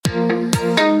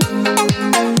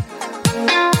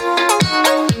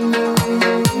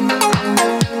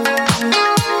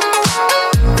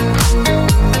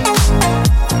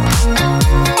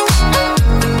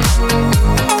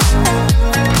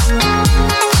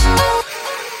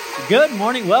Good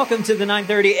morning. Welcome to the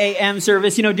 9:30 a.m.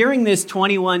 service. During this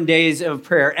 21 days of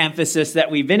prayer emphasis that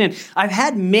we've been in, I've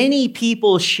had many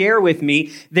people share with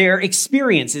me their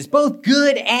experiences, both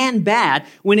good and bad,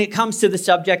 when it comes to the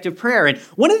subject of prayer. And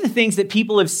one of the things that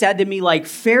people have said to me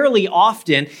fairly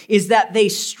often is that they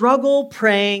struggle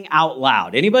praying out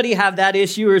loud. Anybody have that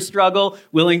issue or struggle?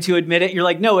 Willing to admit it? You're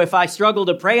like, no, if I struggle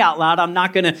to pray out loud, I'm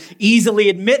not going to easily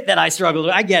admit that I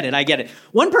struggle. I get it.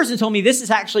 One person told me this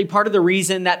is actually part of the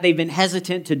reason that they've been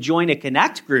hesitant to join a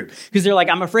Connect group, because they're like,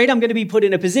 I'm afraid I'm going to be put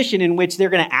in a position in which they're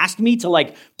going to ask me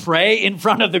to pray in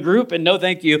front of the group, and no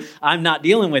thank you, I'm not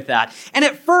dealing with that. And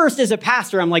at first, as a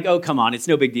pastor, I'm like, oh, come on, it's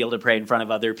no big deal to pray in front of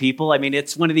other people. I mean,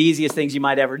 it's one of the easiest things you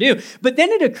might ever do. But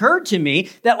then it occurred to me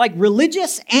that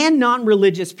religious and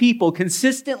non-religious people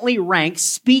consistently rank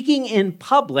speaking in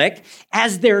public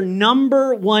as their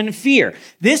number one fear.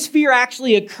 This fear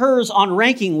actually occurs on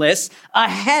ranking lists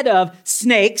ahead of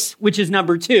snakes, which is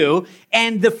number 2,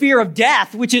 and the fear of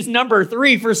death, which is number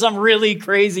 3 for some really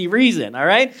crazy reason, all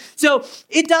right? So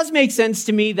it does make sense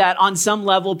to me that on some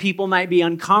level, people might be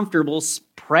uncomfortable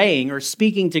praying or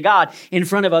speaking to God in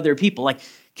front of other people.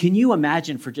 Can you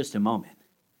imagine for just a moment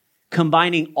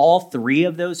combining all 3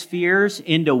 of those fears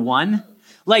into one?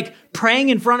 Praying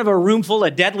in front of a room full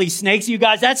of deadly snakes, you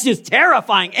guys, that's just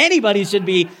terrifying. Anybody should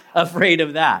be afraid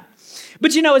of that.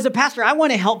 But as a pastor, I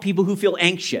want to help people who feel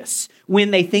anxious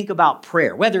when they think about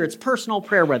prayer, whether it's personal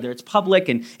prayer, whether it's public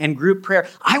and group prayer.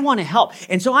 I want to help.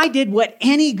 And so I did what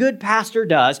any good pastor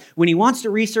does when he wants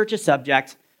to research a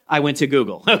subject. I went to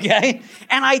Google, okay?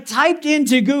 And I typed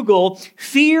into Google,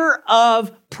 fear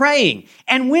of praying.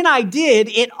 And when I did,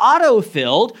 it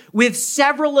autofilled with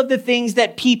several of the things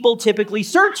that people typically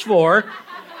search for,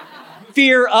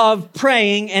 fear of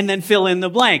praying, and then fill in the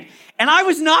blank. And I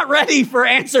was not ready for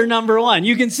answer number 1.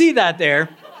 You can see that there.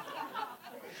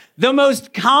 The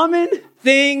most common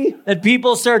thing that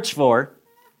people search for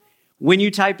when you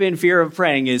type in fear of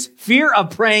praying is fear of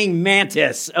praying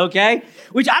mantis, okay?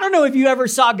 Which I don't know if you ever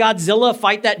saw Godzilla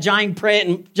fight that giant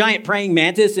praying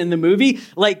mantis in the movie.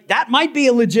 That might be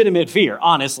a legitimate fear,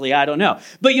 honestly, I don't know.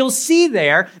 But you'll see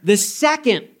there, the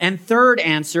second and third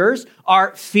answers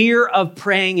are fear of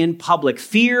praying in public,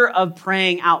 fear of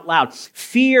praying out loud,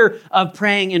 fear of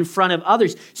praying in front of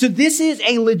others. So this is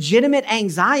a legitimate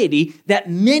anxiety that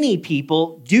many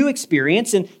people do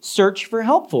experience and search for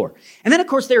help for. And then, of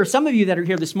course, there are some of you that are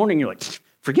here this morning, you're like,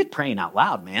 forget praying out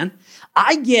loud, man.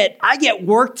 I get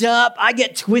worked up. I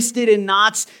get twisted in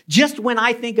knots just when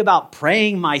I think about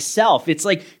praying myself. It's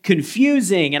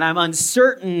confusing and I'm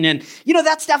uncertain. And,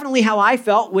 that's definitely how I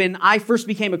felt when I first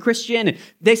became a Christian. And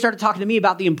they started talking to me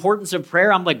about the importance of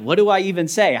prayer. I'm like, what do I even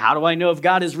say? How do I know if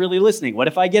God is really listening? What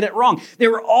if I get it wrong?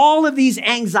 There were all of these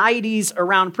anxieties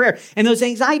around prayer. And those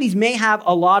anxieties may have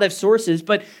a lot of sources,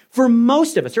 but for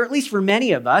most of us, or at least for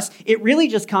many of us, it really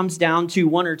just comes down to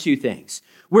one or two things.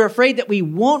 We're afraid that we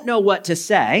won't know what to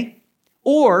say,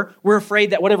 or we're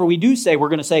afraid that whatever we do say, we're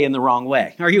going to say in the wrong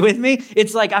way. Are you with me?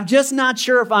 It's I'm just not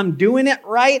sure if I'm doing it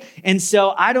right, and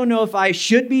so I don't know if I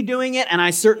should be doing it, and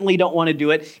I certainly don't want to do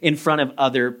it in front of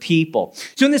other people.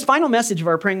 So in this final message of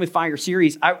our Praying with Fire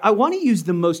series, I want to use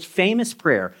the most famous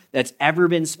prayer that's ever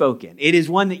been spoken. It is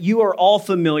one that you are all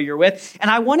familiar with, and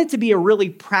I want it to be a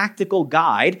really practical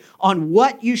guide on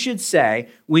what you should say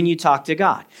when you talk to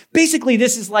God. Basically,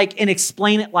 this is an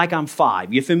explain it like I'm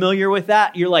 5. You familiar with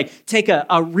that? You're take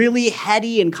a really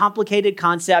heady and complicated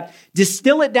concept,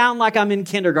 distill it down like I'm in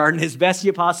kindergarten as best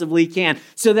you possibly can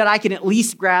so that I can at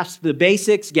least grasp the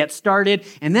basics, get started,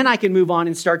 and then I can move on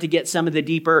and start to get some of the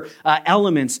deeper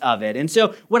elements of it. And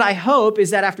so what I hope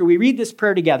is that after we read this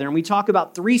prayer together and we talk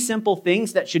about 3 simple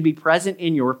things that should be present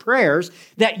in your prayers,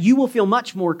 that you will feel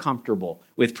much more comfortable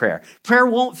with prayer. Prayer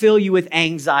won't fill you with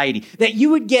anxiety, that you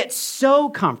would get so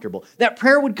comfortable, that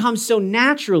prayer would come so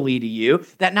naturally to you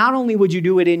that not only would you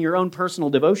do it in your own personal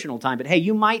devotional time, but hey,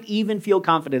 you might even feel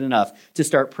confident enough to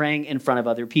start praying in front of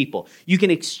other people. You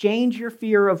can exchange your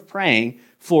fear of praying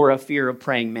for a fear of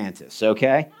praying mantis,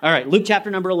 okay? All right, Luke chapter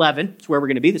number 11 is where we're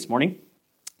going to be this morning.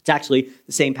 It's actually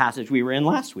the same passage we were in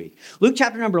last week. Luke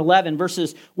chapter number 11,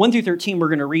 verses 1 through 13, we're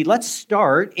going to read. Let's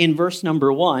start in verse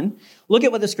number 1. Look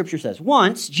at what the scripture says.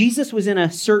 Once, Jesus was in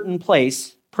a certain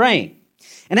place praying.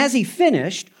 And as he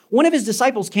finished, one of his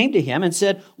disciples came to him and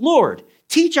said, Lord,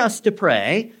 teach us to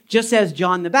pray, just as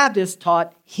John the Baptist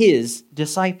taught his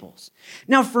disciples.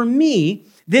 Now, for me,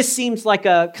 This seems like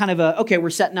a kind of okay, we're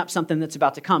setting up something that's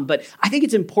about to come. But I think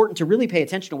it's important to really pay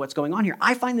attention to what's going on here.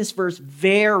 I find this verse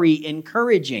very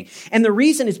encouraging. And the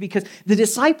reason is because the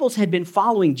disciples had been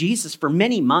following Jesus for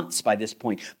many months by this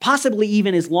point, possibly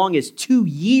even as long as 2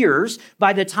 years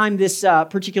by the time this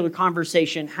particular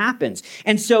conversation happens.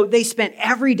 And so they spent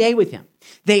every day with him.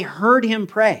 They heard him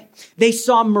pray. They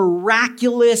saw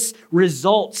miraculous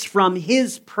results from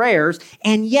his prayers,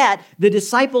 and yet the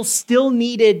disciples still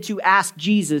needed to ask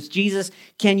Jesus,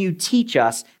 can you teach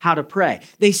us how to pray?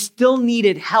 They still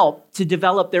needed help to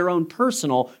develop their own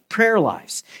personal prayer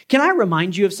lives. Can I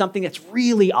remind you of something that's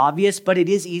really obvious, but it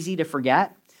is easy to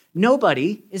forget?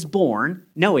 Nobody is born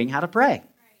knowing how to pray.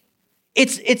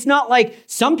 It's not like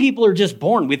some people are just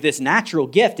born with this natural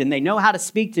gift and they know how to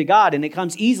speak to God and it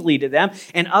comes easily to them,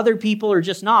 and other people are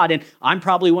just not, and I'm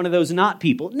probably one of those not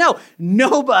people. No,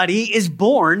 nobody is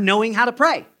born knowing how to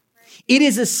pray. It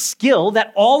is a skill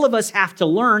that all of us have to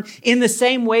learn in the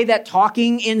same way that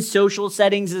talking in social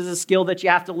settings is a skill that you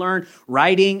have to learn.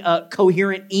 Writing a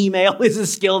coherent email is a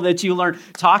skill that you learn.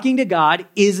 Talking to God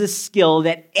is a skill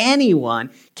that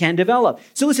anyone can develop.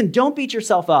 So listen, don't beat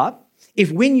yourself up if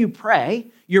when you pray,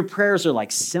 your prayers are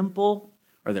like simple,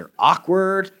 or they're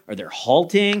awkward, or they're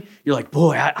halting. You're like,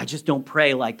 boy, I just don't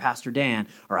pray like Pastor Dan,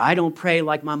 or I don't pray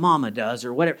like my mama does,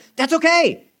 or whatever. That's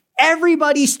okay.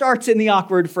 Everybody starts in the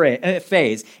awkward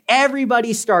phase.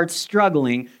 Everybody starts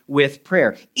struggling with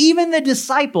prayer. Even the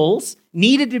disciples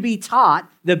needed to be taught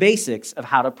the basics of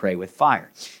how to pray with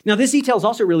fire. Now, this detail is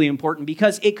also really important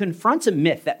because it confronts a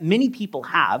myth that many people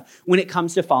have when it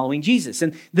comes to following Jesus.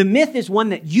 And the myth is one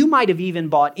that you might have even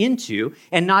bought into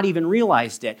and not even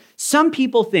realized it. Some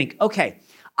people think, okay,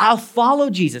 I'll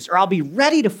follow Jesus, or I'll be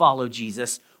ready to follow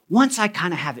Jesus once I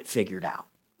kind of have it figured out.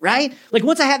 Right? Like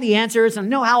once I have the answers and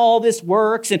know how all this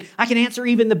works and I can answer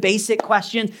even the basic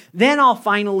questions, then I'll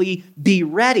finally be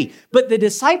ready. But the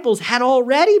disciples had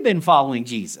already been following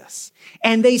Jesus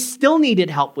and they still needed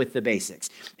help with the basics.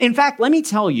 In fact, let me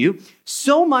tell you,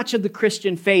 so much of the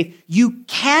Christian faith you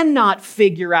cannot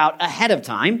figure out ahead of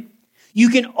time. You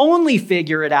can only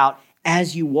figure it out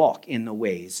as you walk in the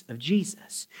ways of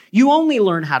Jesus. You only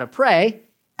learn how to pray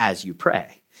as you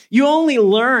pray. You only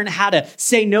learn how to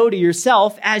say no to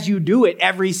yourself as you do it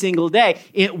every single day,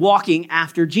 walking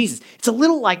after Jesus. It's a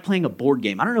little like playing a board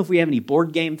game. I don't know if we have any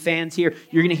board game fans here.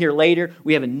 You're going to hear later.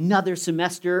 We have another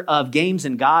semester of Games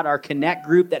and God, our Connect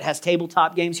group that has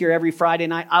tabletop games here every Friday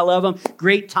night. I love them.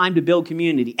 Great time to build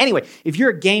community. Anyway, if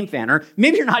you're a game fan, or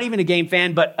maybe you're not even a game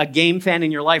fan, but a game fan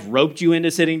in your life roped you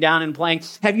into sitting down and playing,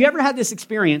 have you ever had this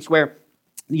experience where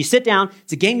you sit down,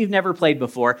 it's a game you've never played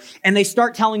before, and they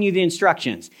start telling you the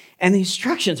instructions. And the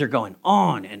instructions are going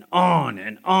on and on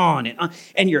and on and on.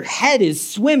 And your head is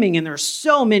swimming, and there's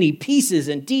so many pieces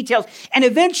and details. And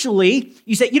eventually,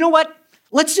 you say, you know what?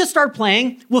 Let's just start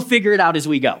playing. We'll figure it out as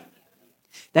we go.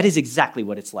 That is exactly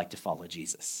what it's like to follow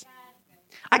Jesus.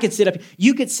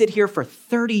 You could sit here for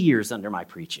 30 years under my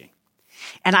preaching.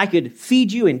 And I could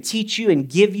feed you and teach you and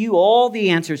give you all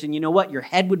the answers. And you know what? Your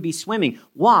head would be swimming.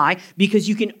 Why? Because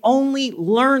you can only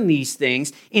learn these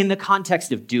things in the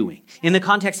context of doing, in the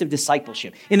context of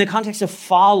discipleship, in the context of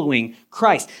following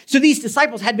Christ. So these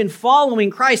disciples had been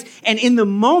following Christ. And in the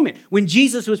moment when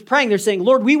Jesus was praying, they're saying,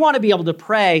 Lord, we want to be able to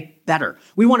pray better.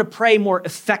 We want to pray more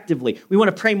effectively. We want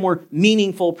to pray more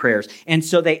meaningful prayers. And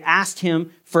so they asked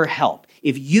him for help.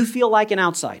 If you feel like an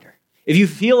outsider, if you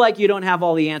feel like you don't have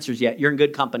all the answers yet, you're in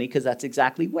good company, because that's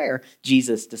exactly where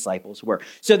Jesus' disciples were.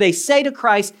 So they say to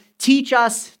Christ, teach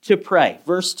us to pray.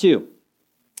 Verse 2,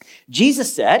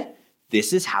 Jesus said,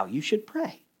 this is how you should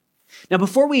pray. Now,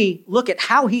 before we look at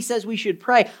how he says we should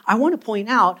pray, I want to point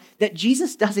out that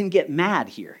Jesus doesn't get mad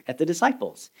here at the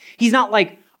disciples. He's not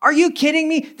like, are you kidding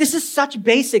me? This is such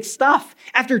basic stuff.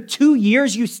 After 2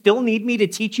 years, you still need me to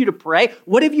teach you to pray?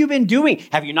 What have you been doing?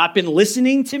 Have you not been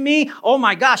listening to me? Oh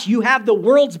my gosh, you have the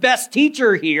world's best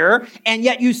teacher here, and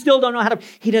yet you still don't know how to.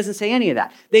 He doesn't say any of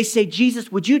that. They say,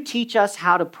 Jesus, would you teach us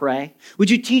how to pray?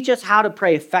 Would you teach us how to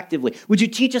pray effectively? Would you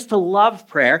teach us to love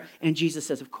prayer? And Jesus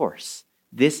says, of course,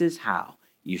 this is how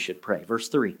you should pray. Verse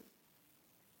 3.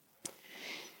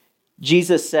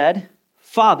 Jesus said,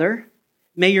 Father,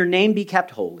 may your name be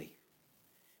kept holy.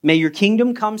 May your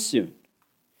kingdom come soon.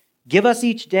 Give us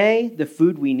each day the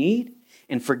food we need,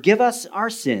 and forgive us our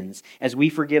sins as we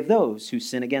forgive those who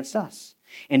sin against us.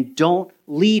 And don't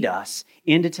lead us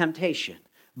into temptation,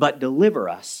 but deliver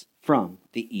us from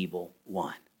the evil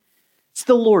one. It's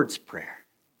the Lord's Prayer.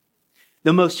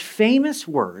 The most famous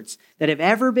words that have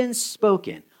ever been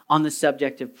spoken on the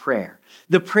subject of prayer.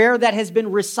 The prayer that has been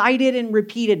recited and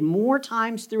repeated more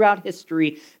times throughout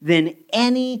history than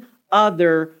any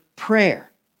other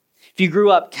prayer. If If you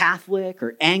grew up Catholic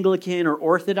or Anglican or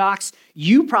Orthodox,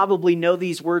 you probably know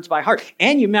these words by heart.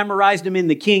 And you memorized them in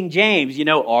the King James. You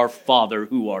know, our Father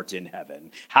who art in heaven,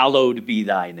 hallowed be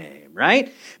thy name,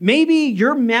 right? Maybe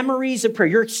your memories of prayer,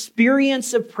 your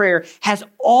experience of prayer has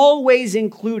always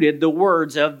included the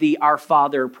words of the Our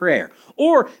Father prayer.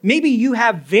 Or maybe you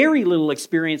have very little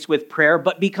experience with prayer,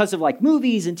 but because of like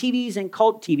movies and TV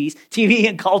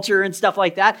and culture and stuff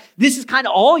like that, this is kind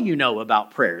of all you know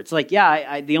about prayer. It's like,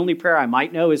 yeah, the only prayer I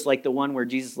might know is like the one where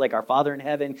Jesus is like, our Father in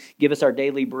heaven, give us our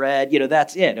daily bread. You know,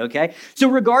 that's it, okay? So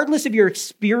regardless of your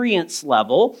experience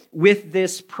level with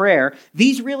this prayer,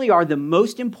 these really are the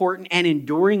most important and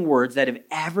enduring words that have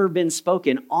ever been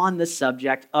spoken on the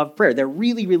subject of prayer. They're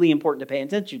really, really important to pay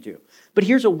attention to. But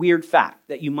here's a weird fact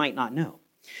that you might not know.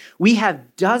 We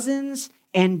have dozens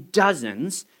and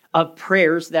dozens of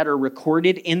prayers that are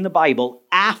recorded in the Bible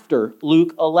after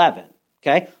Luke 11.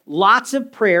 Okay? Lots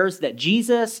of prayers that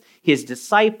Jesus, his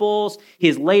disciples,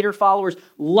 his later followers,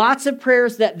 lots of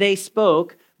prayers that they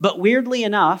spoke, but weirdly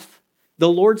enough, the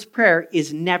Lord's Prayer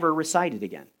is never recited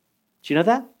again. Do you know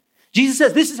that? Jesus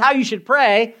says, this is how you should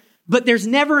pray, but there's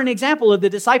never an example of the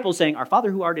disciples saying, our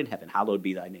Father who art in heaven, hallowed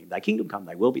be thy name. Thy kingdom come,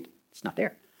 thy will be done. It's not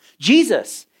there.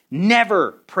 Jesus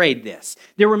never prayed this.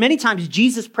 There were many times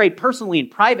Jesus prayed personally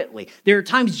and privately. There are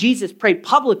times Jesus prayed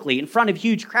publicly in front of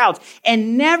huge crowds.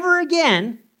 And never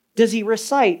again does he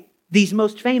recite these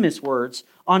most famous words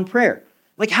on prayer.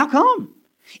 Like, how come?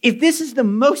 If this is the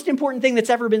most important thing that's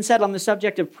ever been said on the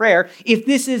subject of prayer, if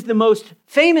this is the most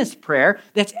famous prayer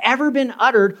that's ever been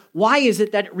uttered, why is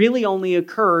it that it really only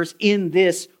occurs in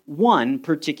this one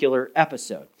particular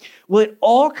episode? Well, it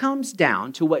all comes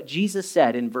down to what Jesus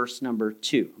said in verse number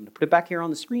 2. I'm going to put it back here on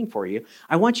the screen for you.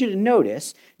 I want you to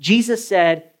notice Jesus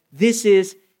said, this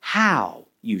is how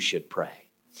you should pray.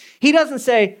 He doesn't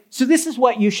say, so this is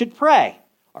what you should pray.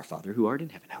 Our Father who art in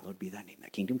heaven, hallowed be thy name. Thy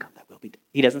kingdom come, thy will be done.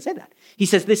 He doesn't say that. He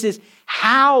says this is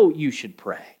how you should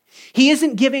pray. He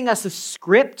isn't giving us a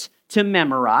script to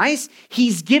memorize.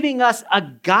 He's giving us a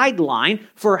guideline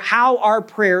for how our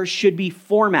prayers should be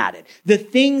formatted, the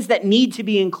things that need to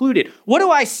be included. What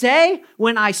do I say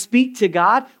when I speak to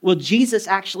God? Well, Jesus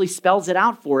actually spells it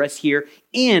out for us here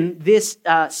in this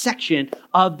section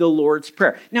of the Lord's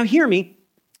Prayer. Now, hear me.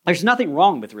 There's nothing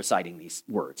wrong with reciting these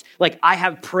words. Like, I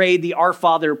have prayed the Our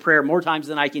Father prayer more times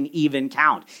than I can even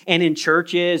count. And in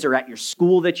churches or at your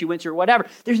school that you went to or whatever,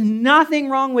 there's nothing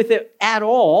wrong with it at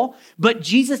all. But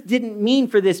Jesus didn't mean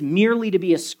for this merely to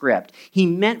be a script. He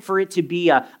meant for it to be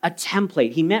a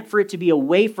template. He meant for it to be a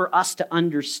way for us to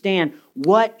understand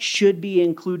what should be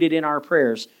included in our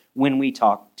prayers when we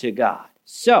talk to God.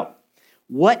 So,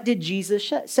 what did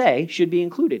Jesus say should be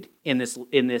included in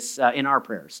our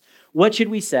prayers? What should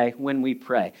we say when we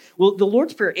pray? Well, the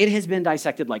Lord's Prayer, it has been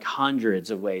dissected like hundreds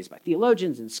of ways by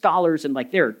theologians and scholars, and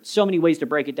like there are so many ways to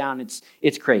break it down.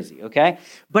 It's crazy, okay?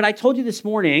 But I told you this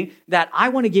morning that I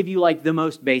want to give you like the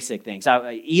most basic things.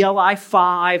 ELI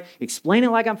 5, explain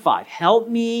it like I'm 5. Help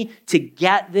me to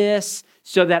get this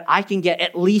so that I can get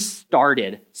at least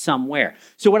started somewhere.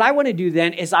 So what I want to do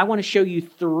then is I want to show you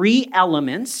 3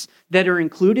 elements that are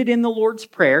included in the Lord's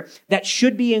Prayer that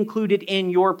should be included in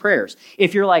your prayers.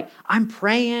 If you're like, I'm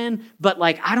praying, but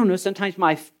like, I don't know, sometimes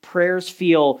my prayers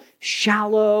feel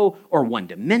shallow or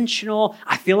one-dimensional.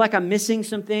 I feel like I'm missing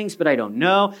some things, but I don't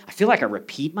know. I feel like I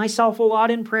repeat myself a lot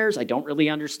in prayers. I don't really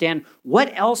understand.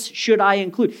 What else should I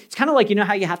include? It's kind of like, you know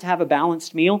how you have to have a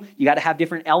balanced meal? You got to have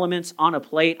different elements on a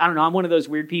plate. I don't know. I'm one of those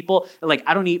weird people. Like,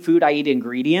 I don't eat food. I eat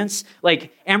ingredients.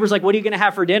 Like, Amber's like, what are you going to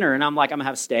have for dinner? And I'm like, I'm going to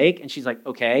have steak. And she's like,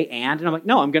 okay. And I'm like,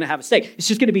 no, I'm going to have a steak. It's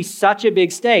just going to be such a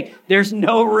big steak. There's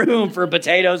no room for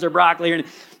potatoes or broccoli.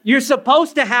 You're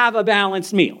supposed to have a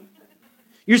balanced meal.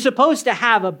 You're supposed to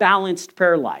have a balanced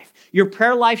prayer life. Your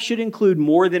prayer life should include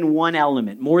more than one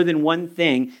element, more than one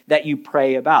thing that you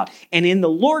pray about. And in the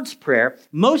Lord's Prayer,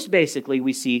 most basically,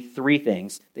 we see 3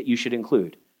 things that you should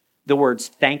include. The words,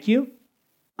 thank you,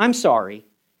 I'm sorry,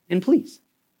 and please.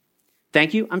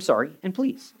 Thank you, I'm sorry, and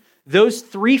please. Those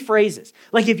 3 phrases.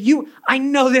 Like I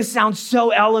know this sounds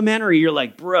so elementary. You're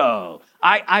like, bro,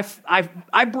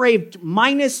 I braved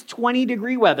minus 20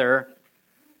 degree weather.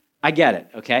 I get it,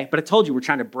 okay? But I told you, we're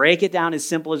trying to break it down as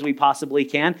simple as we possibly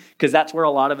can because that's where a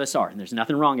lot of us are. And there's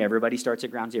nothing wrong. Everybody starts at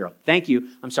ground zero. Thank you,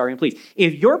 I'm sorry, and please.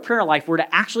 If your prayer life were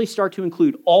to actually start to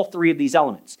include all 3 of these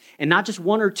elements, and not just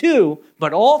 1 or 2,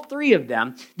 but all 3 of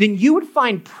them, then you would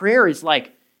find prayer is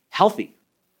like healthy.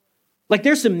 Like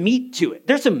there's some meat to it.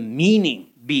 There's some meaning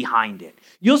behind it.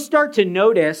 You'll start to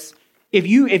notice, if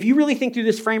you really think through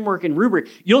this framework and rubric,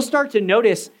 you'll start to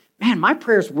notice, man, my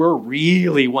prayers were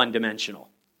really one-dimensional.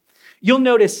 You'll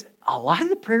notice a lot of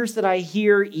the prayers that I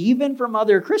hear, even from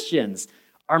other Christians,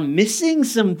 are missing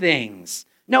some things.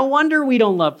 No wonder we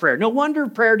don't love prayer. No wonder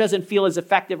prayer doesn't feel as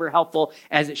effective or helpful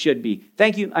as it should be.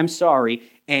 Thank you, I'm sorry,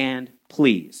 and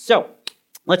please. So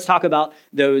let's talk about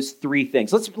those three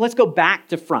things. Let's go back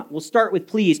to front. We'll start with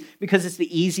please because it's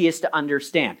the easiest to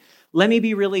understand. Let me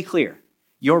be really clear.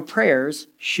 Your prayers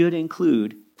should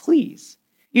include please.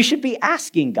 You should be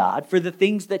asking God for the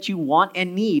things that you want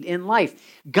and need in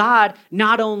life. God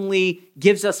not only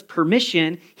gives us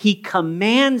permission, he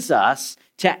commands us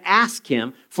to ask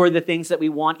him for the things that we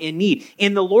want and need.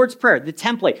 In the Lord's Prayer, the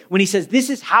template, when he says, this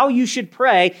is how you should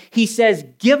pray, he says,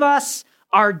 give us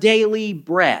our daily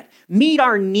bread. Meet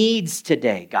our needs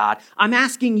today, God. I'm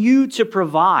asking you to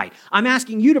provide. I'm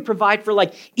asking you to provide for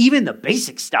even the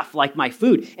basic stuff like my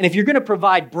food. And if you're going to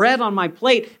provide bread on my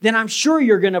plate, then I'm sure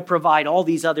you're going to provide all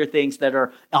these other things that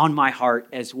are on my heart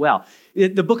as well.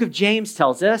 The book of James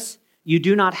tells us, you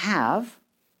do not have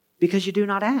because you do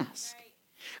not ask.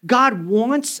 God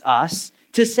wants us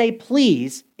to say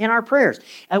please in our prayers.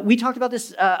 We talked about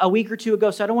this a week or two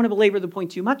ago, so I don't want to belabor the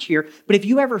point too much here. But if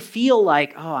you ever feel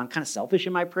like, oh, I'm kind of selfish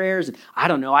in my prayers, and I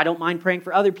don't know, I don't mind praying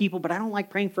for other people, but I don't like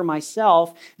praying for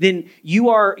myself, then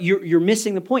you're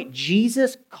missing the point.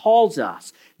 Jesus calls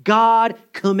us. God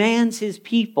commands his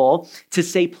people to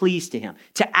say please to him,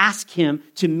 to ask him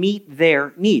to meet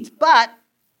their needs. But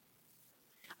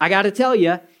I got to tell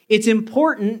you, it's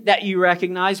important that you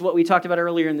recognize what we talked about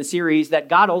earlier in the series, that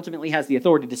God ultimately has the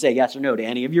authority to say yes or no to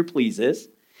any of your pleases.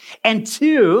 And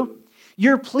two,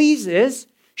 your pleases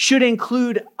should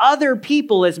include other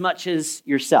people as much as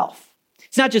yourself.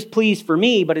 It's not just please for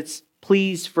me, but it's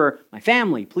please for my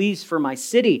family, please for my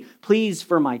city, please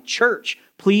for my church,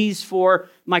 please for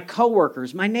my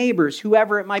coworkers, my neighbors,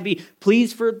 whoever it might be,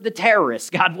 please for the terrorists,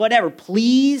 God, whatever.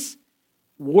 Please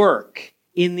work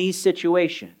in these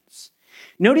situations.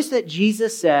 Notice that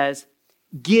Jesus says,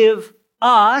 give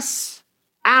us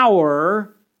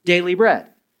our daily bread.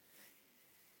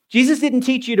 Jesus didn't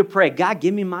teach you to pray, God,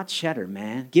 give me my cheddar,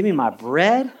 man. Give me my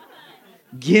bread.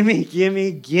 Give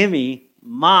me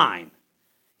mine.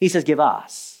 He says, give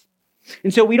us.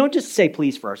 And so we don't just say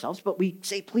please for ourselves, but we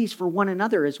say please for one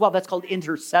another as well. That's called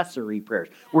intercessory prayers.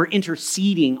 We're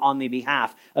interceding on the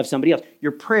behalf of somebody else.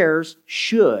 Your prayers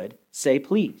should say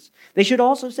please. They should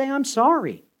also say, I'm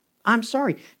sorry. I'm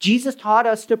sorry. Jesus taught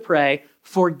us to pray,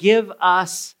 forgive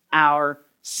us our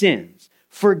sins.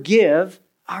 Forgive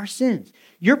our sins.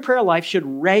 Your prayer life should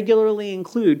regularly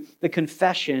include the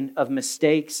confession of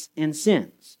mistakes and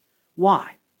sins.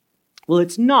 Why? Well,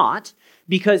 it's not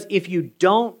because if you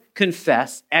don't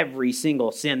confess every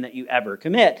single sin that you ever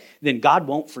commit, then God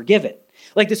won't forgive it.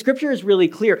 Like the scripture is really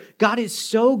clear. God is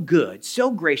so good,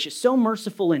 so gracious, so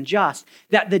merciful and just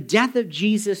that the death of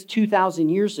Jesus 2,000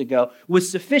 years ago was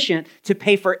sufficient to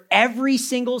pay for every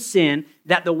single sin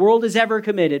that the world has ever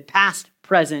committed, past,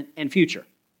 present, and future.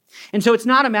 And so it's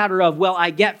not a matter of, well, I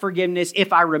get forgiveness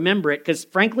if I remember it, because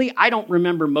frankly, I don't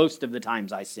remember most of the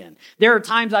times I sin. There are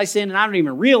times I sin and I don't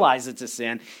even realize it's a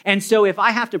sin. And so if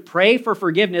I have to pray for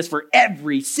forgiveness for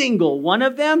every single one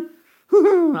of them,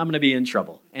 I'm going to be in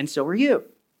trouble. And so are you.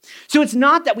 So it's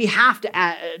not that we have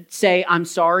to say, I'm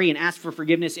sorry and ask for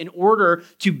forgiveness in order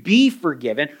to be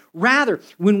forgiven. Rather,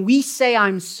 when we say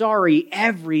I'm sorry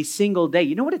every single day,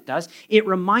 you know what it does? It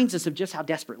reminds us of just how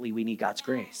desperately we need God's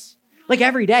grace. Like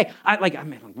every day, I'm like,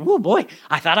 oh boy,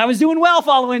 I thought I was doing well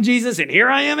following Jesus, and here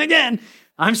I am again.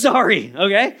 I'm sorry,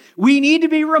 okay? We need to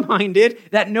be reminded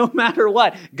that no matter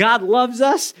what, God loves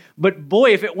us, but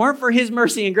boy, if it weren't for his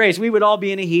mercy and grace, we would all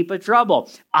be in a heap of trouble.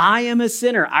 I am a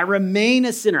sinner. I remain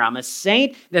a sinner. I'm a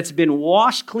saint that's been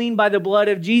washed clean by the blood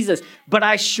of Jesus, but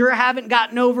I sure haven't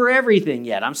gotten over everything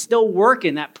yet. I'm still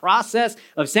working. That process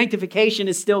of sanctification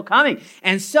is still coming.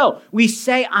 And so we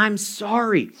say, I'm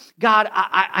sorry. God,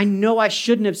 I know I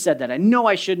shouldn't have said that. I know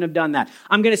I shouldn't have done that.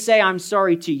 I'm going to say I'm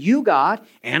sorry to you, God,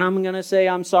 and I'm going to say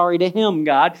I'm sorry to him,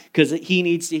 God, because he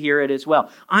needs to hear it as well.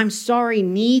 I'm sorry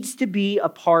needs to be a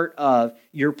part of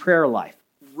your prayer life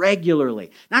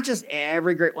regularly. Not just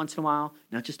every great once in a while,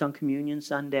 not just on Communion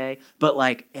Sunday, but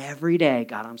like every day.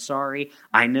 God, I'm sorry.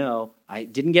 I know I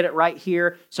didn't get it right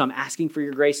here, so I'm asking for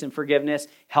your grace and forgiveness.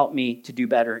 Help me to do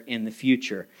better in the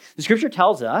future. The scripture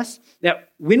tells us that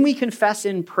when we confess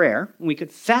in prayer, when we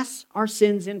confess our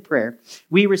sins in prayer,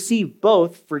 we receive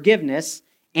both forgiveness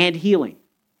and healing.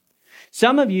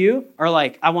 Some of you are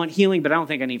like, I want healing, but I don't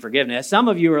think I need forgiveness. Some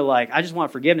of you are like, I just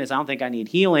want forgiveness. I don't think I need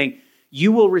healing.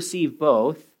 You will receive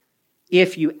both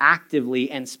if you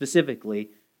actively and specifically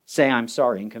say, I'm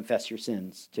sorry, and confess your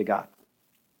sins to God.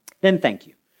 Then thank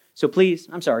you. So please,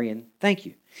 I'm sorry, and thank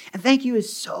you. And thank you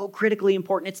is so critically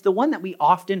important. It's the one that we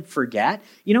often forget.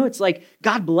 You know, it's like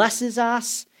God blesses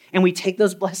us, and we take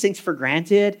those blessings for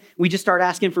granted. We just start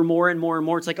asking for more and more and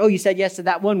more. It's like, oh, you said yes to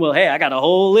that one? Well, hey, I got a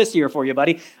whole list here for you,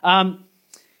 buddy.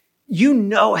 You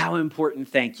know how important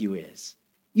thank you is.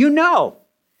 You know.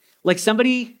 Like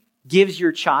somebody gives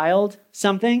your child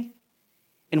something,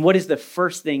 and what is the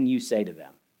first thing you say to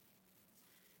them?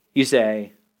 You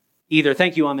say, either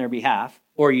thank you on their behalf,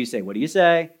 or you say, what do you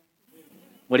say?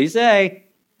 What do you say?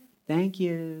 Thank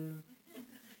you.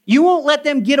 You won't let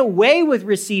them get away with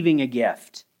receiving a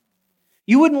gift.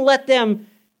 You wouldn't let them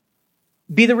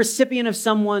be the recipient of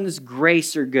someone's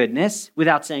grace or goodness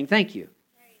without saying thank you.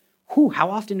 Whew,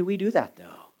 how often do we do that,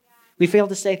 though? We fail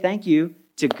to say thank you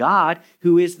to God,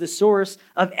 who is the source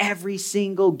of every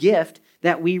single gift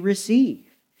that we receive.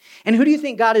 And who do you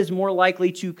think God is more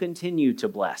likely to continue to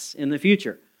bless in the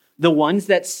future? The ones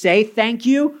that say thank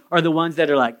you, or the ones that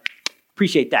are like,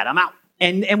 appreciate that, I'm out.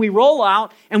 And we roll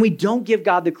out, and we don't give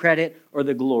God the credit or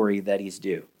the glory that he's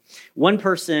due. One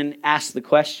person asked the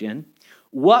question,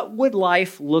 what would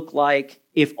life look like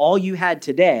if all you had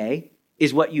today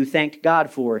is what you thanked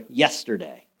God for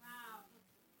yesterday?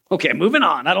 Wow. Okay, moving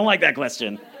on. I don't like that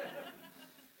question.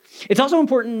 It's also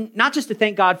important not just to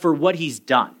thank God for what he's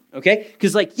done, okay?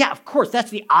 Because yeah, of course,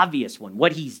 that's the obvious one,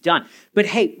 what he's done. But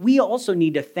hey, we also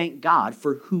need to thank God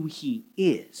for who he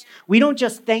is. We don't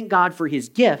just thank God for his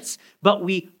gifts, but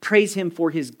we praise him for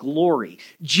his glory.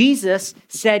 Jesus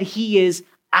said he is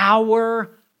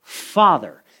our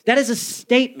Father. That is a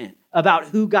statement about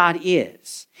who God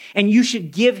is. And you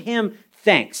should give him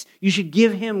thanks. You should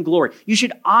give him glory. You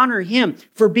should honor him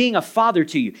for being a father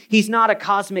to you. He's not a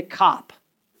cosmic cop.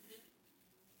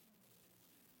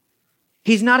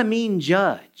 He's not a mean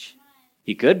judge.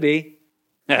 He could be.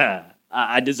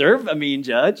 I deserve a mean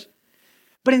judge.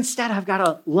 But instead, I've got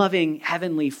a loving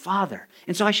heavenly Father.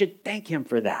 And so I should thank him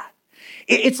for that.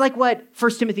 It's like what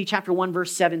 1 Timothy chapter 1,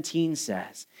 verse 17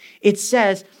 says. It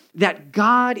says that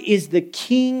God is the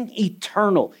King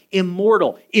eternal,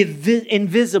 immortal,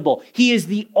 invisible. He is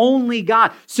the only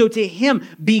God. So to him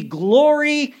be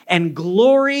glory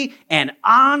and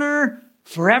honor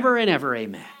forever and ever.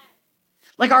 Amen.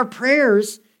 Like our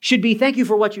prayers should be, thank you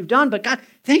for what you've done, but God,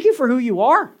 thank you for who you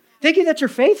are. Thank you that you're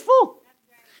faithful.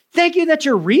 Thank you that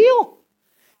you're real.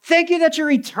 Thank you that you're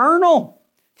eternal.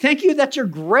 Thank you that you're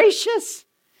gracious.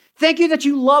 Thank you that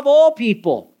you love all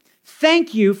people.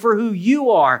 Thank you for who you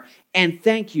are, and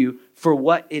thank you for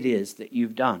what it is that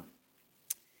you've done.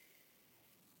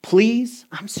 Please,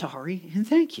 I'm sorry, and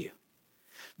thank you.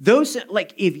 Those,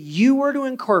 if you were to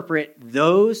incorporate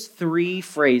those three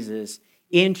phrases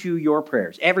into your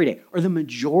prayers every day, or the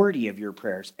majority of your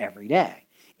prayers every day,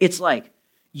 it's like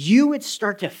you would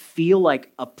start to feel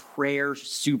like a prayer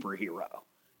superhero.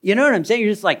 You know what I'm saying?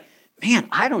 You're just like, man,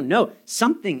 I don't know.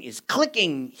 Something is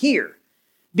clicking here.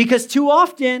 Because too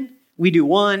often we do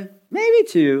one, maybe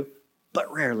two,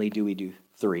 but rarely do we do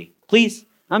three. Please,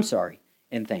 I'm sorry,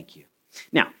 and thank you.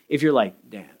 Now, if you're like,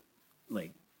 damn,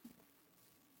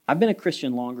 I've been a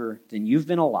Christian longer than you've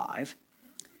been alive,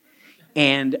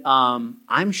 and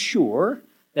I'm sure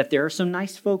that there are some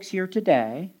nice folks here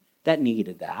today that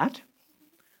needed that.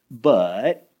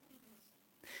 But,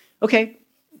 okay,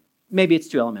 maybe it's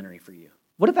too elementary for you.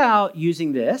 What about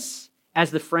using this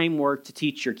as the framework to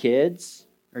teach your kids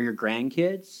or your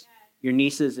grandkids, your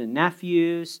nieces and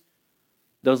nephews,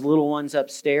 those little ones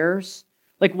upstairs?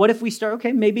 What if we start,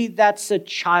 okay, maybe that's a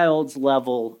child's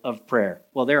level of prayer.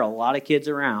 Well, there are a lot of kids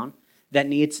around that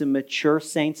need some mature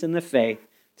saints in the faith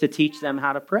to teach them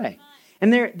how to pray.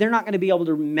 And they're not going to be able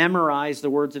to memorize the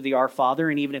words of the Our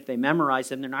Father, and even if they memorize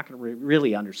them, they're not going to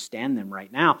really understand them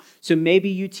right now. So maybe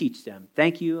you teach them,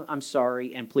 thank you, I'm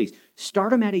sorry, and please. Start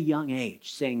them at a young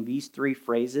age, saying these three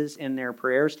phrases in their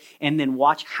prayers, and then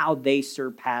watch how they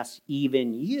surpass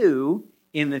even you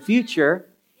in the future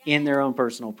in their own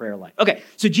personal prayer life. Okay,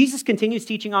 so Jesus continues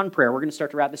teaching on prayer. We're going to start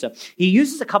to wrap this up. He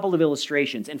uses a couple of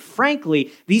illustrations, and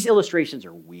frankly, these illustrations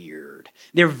are weird.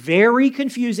 They're very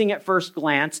confusing at first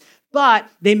glance, but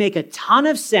they make a ton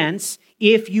of sense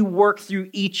if you work through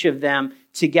each of them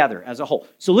together as a whole.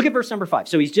 So look at verse number 5.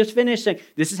 So he's just finished saying,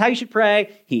 this is how you should pray.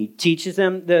 He teaches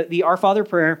them the Our Father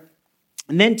prayer.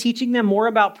 And then teaching them more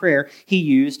about prayer, he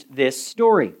used this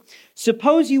story.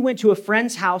 Suppose you went to a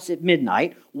friend's house at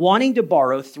midnight, wanting to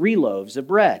borrow 3 loaves of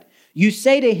bread. You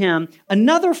say to him,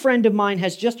 another friend of mine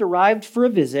has just arrived for a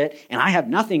visit, and I have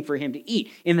nothing for him to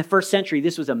eat. In the first century,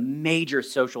 this was a major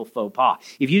social faux pas.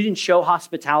 If you didn't show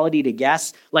hospitality to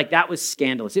guests, like that was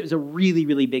scandalous. It was a really,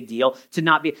 really big deal to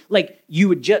not be, like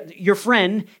your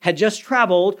friend had just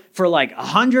traveled for like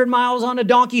 100 miles on a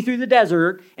donkey through the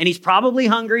desert, and he's probably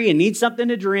hungry and needs something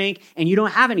to drink, and you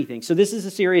don't have anything. So this is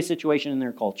a serious situation in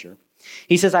their culture.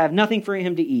 He says, I have nothing for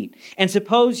him to eat. And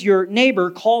suppose your neighbor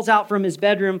calls out from his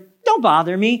bedroom, don't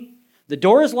bother me. The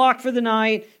door is locked for the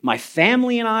night. My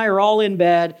family and I are all in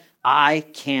bed. I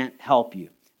can't help you.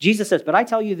 Jesus says, but I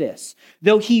tell you this,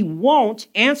 though he won't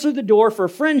answer the door for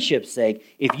friendship's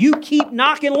sake, if you keep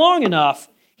knocking long enough,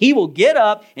 he will get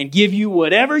up and give you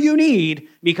whatever you need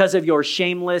because of your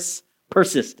shameless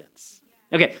persistence.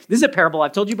 Okay, this is a parable.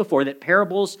 I've told you before that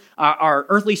parables are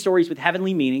earthly stories with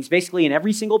heavenly meanings. Basically, in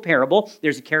every single parable,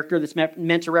 there's a character that's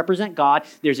meant to represent God.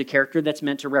 There's a character that's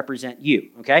meant to represent you,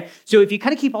 okay? So if you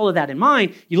kind of keep all of that in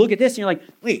mind, you look at this and you're like,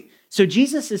 wait, so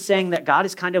Jesus is saying that God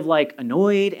is kind of like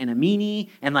annoyed and a meanie,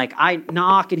 and like I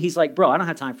knock and he's like, bro, I don't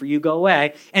have time for you, go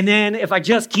away. And then if I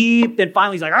just keep, then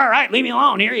finally he's like, all right, leave me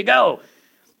alone, here you go.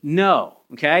 No,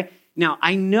 okay? Now,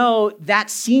 I know that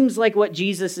seems like what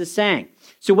Jesus is saying.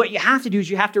 So what you have to do is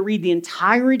you have to read the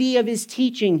entirety of his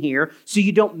teaching here so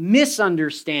you don't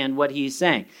misunderstand what he's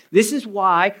saying. This is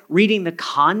why reading the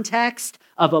context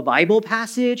of a Bible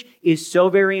passage is so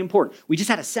very important. We just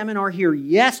had a seminar here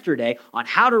yesterday on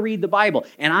how to read the Bible.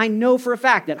 And I know for a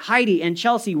fact that Heidi and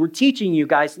Chelsea were teaching you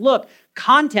guys, look,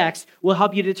 context will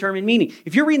help you determine meaning.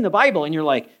 If you're reading the Bible and you're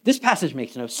like, this passage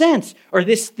makes no sense, or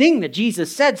this thing that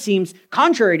Jesus said seems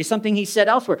contrary to something he said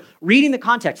elsewhere, reading the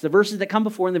context, the verses that come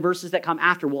before and the verses that come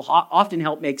after will often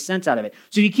help make sense out of it.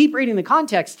 So if you keep reading the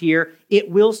context here, it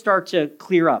will start to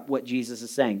clear up what Jesus is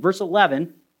saying. Verse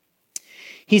 11,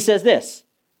 he says this.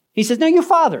 He says, now you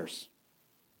fathers,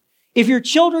 if your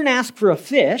children ask for a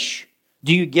fish,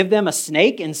 do you give them a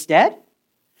snake instead?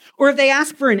 Or if they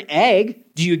ask for an egg,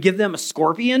 do you give them a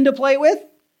scorpion to play with?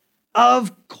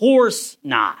 Of course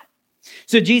not.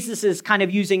 So Jesus is kind of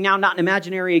using now not an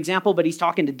imaginary example, but he's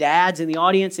talking to dads in the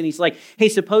audience, and he's like, hey,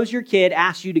 suppose your kid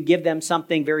asks you to give them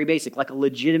something very basic, like a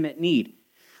legitimate need.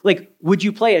 Like, would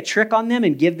you play a trick on them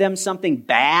and give them something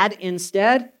bad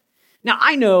instead? Now,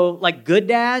 I know, like good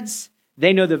dads,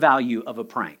 they know the value of a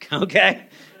prank, okay?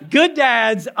 Good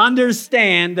dads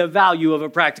understand the value of a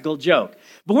practical joke.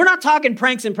 But we're not talking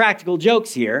pranks and practical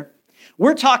jokes here.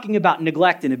 We're talking about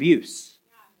neglect and abuse.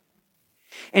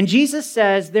 And Jesus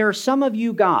says there are some of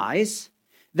you guys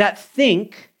that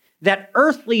think that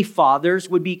earthly fathers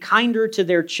would be kinder to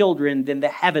their children than the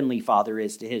heavenly Father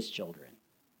is to his children.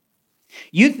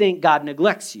 You think God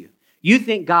neglects you. You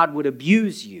think God would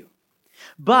abuse you.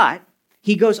 But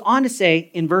he goes on to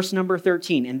say in verse number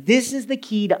 13, and this is the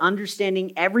key to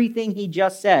understanding everything he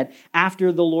just said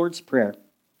after the Lord's Prayer.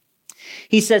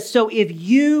 He says, so if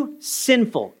you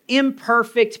sinful,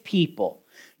 imperfect people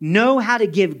know how to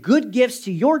give good gifts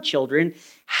to your children,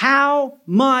 how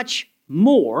much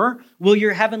more will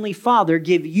your heavenly Father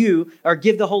give you, or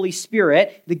give the Holy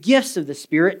Spirit, the gifts of the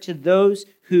Spirit, to those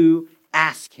who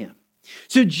ask him?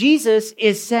 So Jesus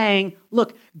is saying,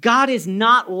 look, God is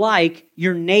not like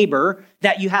your neighbor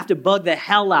that you have to bug the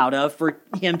hell out of for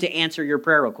him to answer your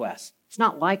prayer request. It's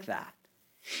not like that.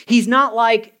 He's not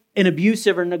like an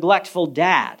abusive or neglectful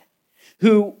dad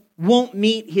who won't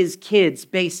meet his kids'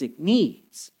 basic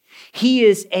needs. He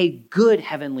is a good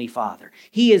heavenly Father.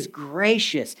 He is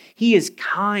gracious. He is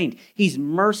kind. He's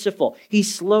merciful.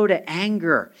 He's slow to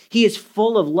anger. He is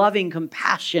full of loving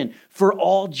compassion for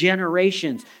all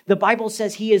generations. The Bible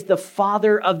says he is the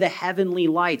Father of the heavenly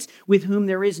lights, with whom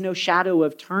there is no shadow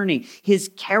of turning.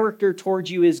 His character towards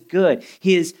you is good.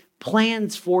 His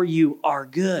plans for you are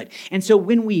good. And so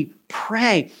when we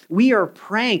pray, we are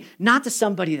praying not to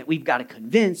somebody that we've got to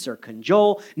convince or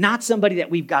cajole, not somebody that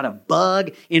we've got to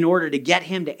bug in order to get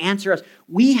him to answer us.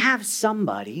 We have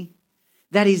somebody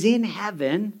that is in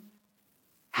heaven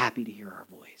happy to hear our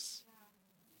voice.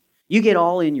 You get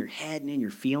all in your head and in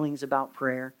your feelings about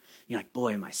prayer. You're like,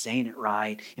 boy, am I saying it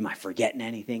right? Am I forgetting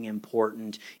anything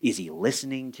important? Is he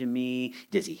listening to me?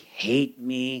 Does he hate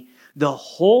me? The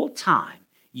whole time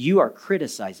you are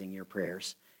criticizing your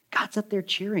prayers, God's up there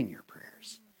cheering your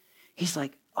prayers. He's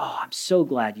like, oh, I'm so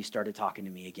glad you started talking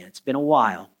to me again. It's been a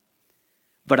while,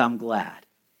 but I'm glad.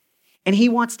 And he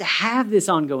wants to have this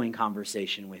ongoing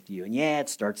conversation with you. And yeah, it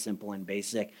starts simple and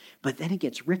basic, but then it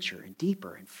gets richer and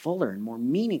deeper and fuller and more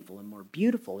meaningful and more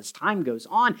beautiful as time goes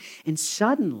on. And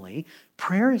suddenly,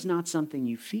 prayer is not something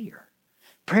you fear.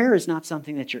 Prayer is not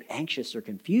something that you're anxious or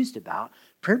confused about.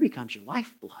 Prayer becomes your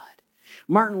lifeblood.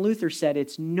 Martin Luther said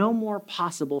it's no more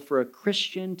possible for a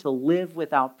Christian to live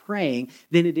without praying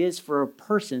than it is for a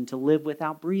person to live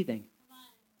without breathing.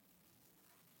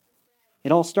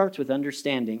 It all starts with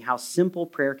understanding how simple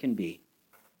prayer can be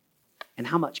and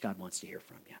how much God wants to hear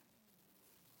from you.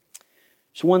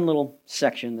 There's one little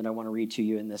section that I want to read to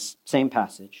you in this same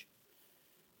passage.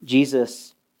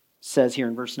 Jesus says here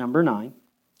in verse number 9,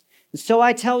 "So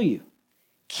I tell you,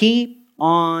 keep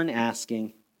on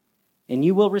asking, and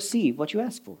you will receive what you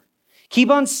ask for.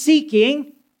 Keep on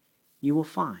seeking, you will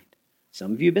find."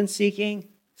 Some of you have been seeking,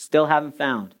 still haven't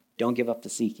found. Don't give up the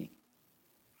seeking.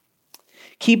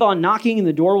 "Keep on knocking, and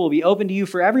the door will be open to you.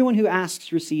 For everyone who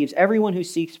asks receives, everyone who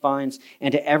seeks finds,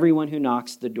 and to everyone who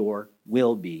knocks, the door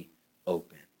will be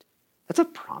opened." That's a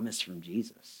promise from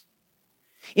Jesus.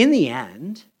 In the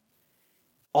end,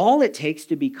 all it takes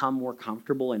to become more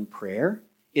comfortable in prayer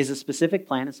is a specific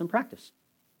plan and some practice.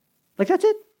 Like, that's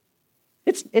it.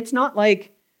 It's not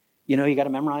like, you got to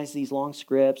memorize these long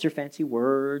scripts or fancy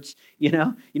words. You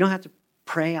don't have to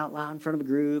pray out loud in front of a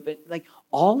group.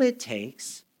 All it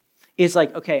takes is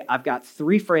okay, I've got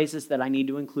 3 phrases that I need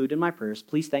to include in my prayers.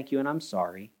 Please, thank you, and I'm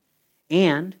sorry.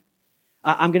 And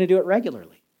I'm going to do it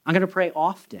regularly. I'm going to pray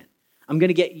often. I'm going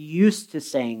to get used to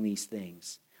saying these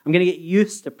things. I'm going to get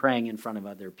used to praying in front of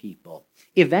other people.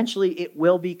 Eventually, it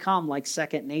will become like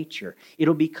second nature.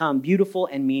 It'll become beautiful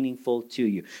and meaningful to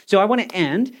you. So I want to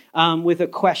end with a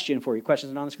question for you.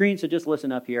 Questions are on the screen, so just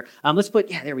listen up here.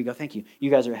 There we go. Thank you. You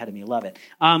guys are ahead of me. Love it.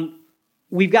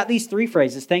 We've got these 3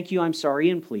 phrases: thank you, I'm sorry,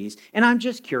 and please. And I'm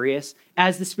just curious,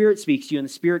 as the Spirit speaks to you, and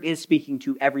the Spirit is speaking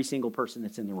to every single person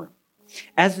that's in the room,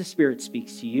 as the Spirit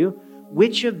speaks to you,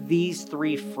 which of these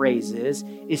 3 phrases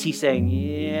is he saying,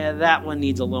 yeah, that one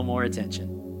needs a little more attention?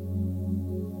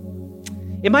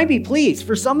 It might be please.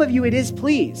 For some of you, it is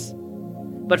please.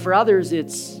 But for others,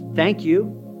 it's thank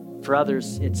you. For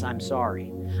others, it's I'm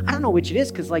sorry. I don't know which it is,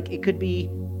 because it could be,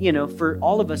 for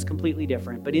all of us completely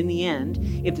different. But in the end,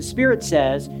 if the Spirit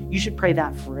says you should pray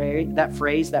that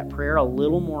prayer a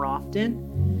little more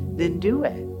often, then do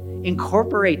it.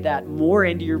 Incorporate that more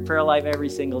into your prayer life every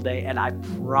single day, and I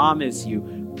promise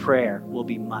you, prayer will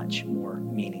be much more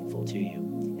meaningful to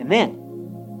you. And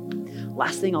then,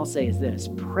 last thing I'll say is this: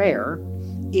 prayer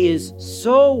is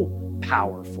so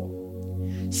powerful.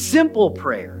 Simple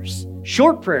prayers,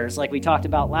 short prayers like we talked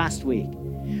about last week,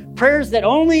 prayers that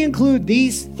only include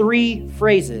these 3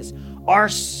 phrases are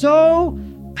so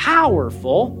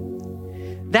powerful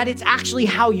that it's actually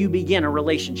how you begin a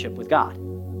relationship with God.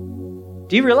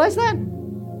 Do you realize that?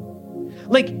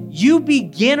 You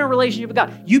begin a relationship with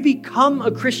God. You become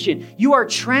a Christian. You are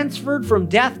transferred from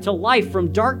death to life,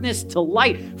 from darkness to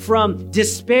light, from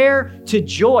despair to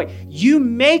joy. You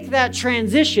make that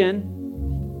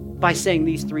transition by saying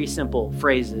these 3 simple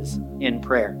phrases in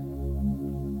prayer.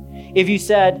 If you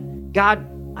said, God,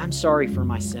 I'm sorry for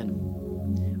my sin.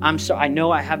 I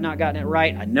know I have not gotten it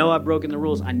right. I know I've broken the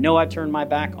rules. I know I've turned my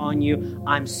back on you.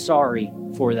 I'm sorry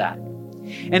for that.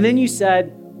 And then you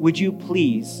said, would you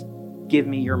please give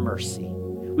me your mercy?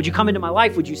 Would you come into my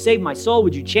life? Would you save my soul?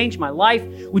 Would you change my life?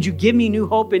 Would you give me new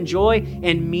hope and joy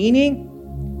and meaning?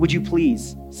 Would you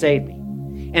please save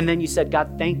me? And then you said,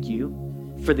 God, thank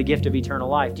you for the gift of eternal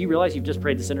life. Do you realize you've just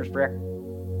prayed the sinner's prayer?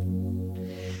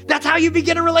 That's how you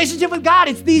begin a relationship with God.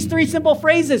 It's these 3 simple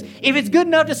phrases. If it's good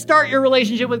enough to start your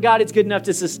relationship with God, it's good enough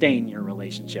to sustain your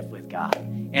relationship with God.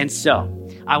 And so,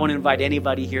 I want to invite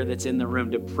anybody here that's in the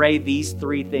room to pray these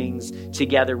 3 things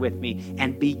together with me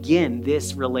and begin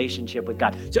this relationship with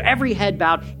God. So every head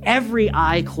bowed, every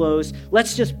eye closed.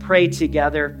 Let's just pray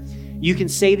together. You can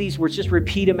say these words, just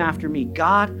repeat them after me.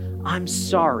 God, I'm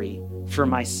sorry for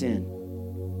my sin.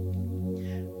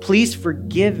 Please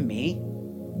forgive me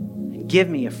and give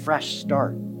me a fresh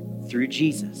start through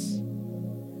Jesus.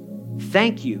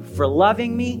 Thank you for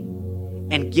loving me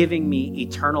and giving me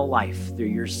eternal life through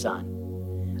your Son.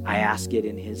 I ask it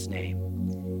in his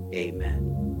name.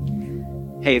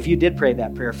 Amen. Hey, if you did pray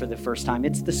that prayer for the first time,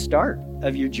 it's the start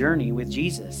of your journey with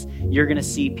Jesus. You're going to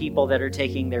see people that are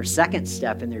taking their second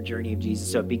step in their journey of Jesus.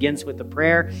 So it begins with the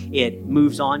prayer, it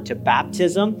moves on to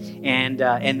baptism, and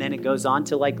then it goes on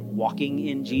to walking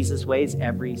in Jesus' ways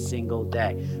every single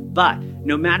day. But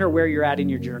no matter where you're at in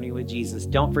your journey with Jesus,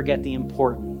 don't forget the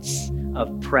importance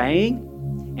of praying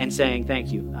and saying,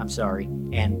 thank you, I'm sorry,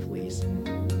 and please.